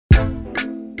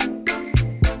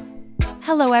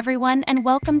Hello everyone, and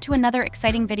welcome to another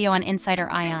exciting video on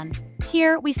InsiderIon.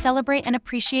 Here, we celebrate and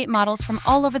appreciate models from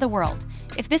all over the world.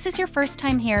 If this is your first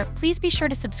time here, please be sure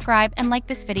to subscribe and like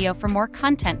this video for more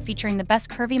content featuring the best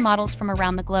curvy models from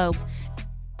around the globe.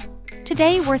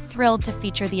 Today, we're thrilled to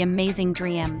feature the amazing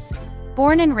Dreemz.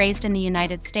 Born and raised in the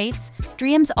United States,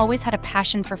 Dreemz always had a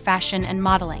passion for fashion and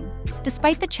modeling.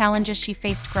 Despite the challenges she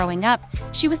faced growing up,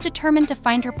 she was determined to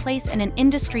find her place in an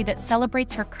industry that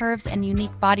celebrates her curves and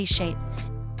unique body shape.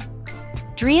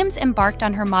 Dreemz embarked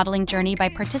on her modeling journey by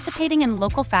participating in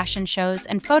local fashion shows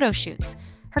and photo shoots.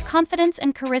 Her confidence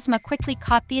and charisma quickly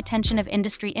caught the attention of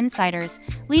industry insiders,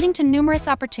 leading to numerous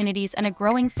opportunities and a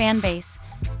growing fan base.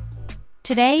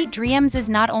 Today, Dreemz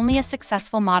is not only a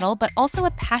successful model but also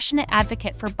a passionate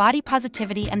advocate for body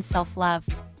positivity and self-love.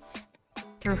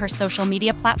 Through her social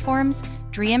media platforms,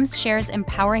 Dreemz shares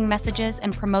empowering messages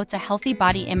and promotes a healthy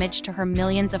body image to her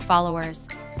millions of followers.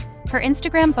 Her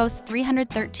Instagram boasts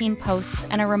 313 posts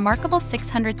and a remarkable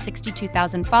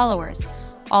 662,000 followers,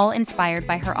 all inspired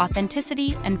by her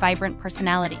authenticity and vibrant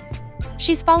personality.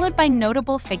 She's followed by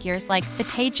notable figures like the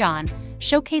tess,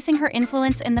 showcasing her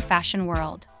influence in the fashion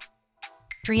world.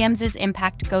 Dreemz's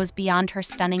impact goes beyond her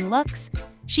stunning looks.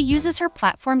 She uses her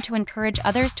platform to encourage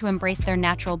others to embrace their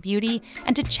natural beauty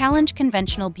and to challenge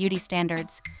conventional beauty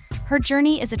standards. Her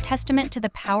journey is a testament to the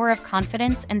power of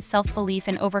confidence and self-belief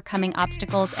in overcoming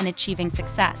obstacles and achieving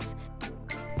success.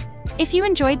 If you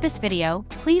enjoyed this video,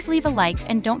 please leave a like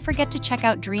and don't forget to check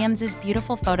out Dreemz's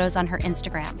beautiful photos on her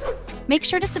Instagram. Make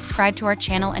sure to subscribe to our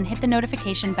channel and hit the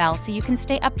notification bell so you can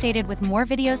stay updated with more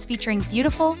videos featuring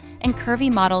beautiful and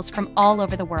curvy models from all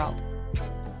over the world.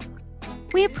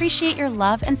 We appreciate your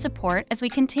love and support as we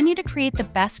continue to create the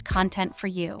best content for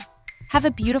you. Have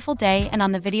a beautiful day, and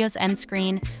on the video's end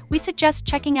screen, we suggest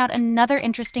checking out another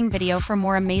interesting video for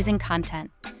more amazing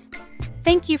content.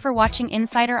 Thank you for watching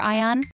InsiderIon.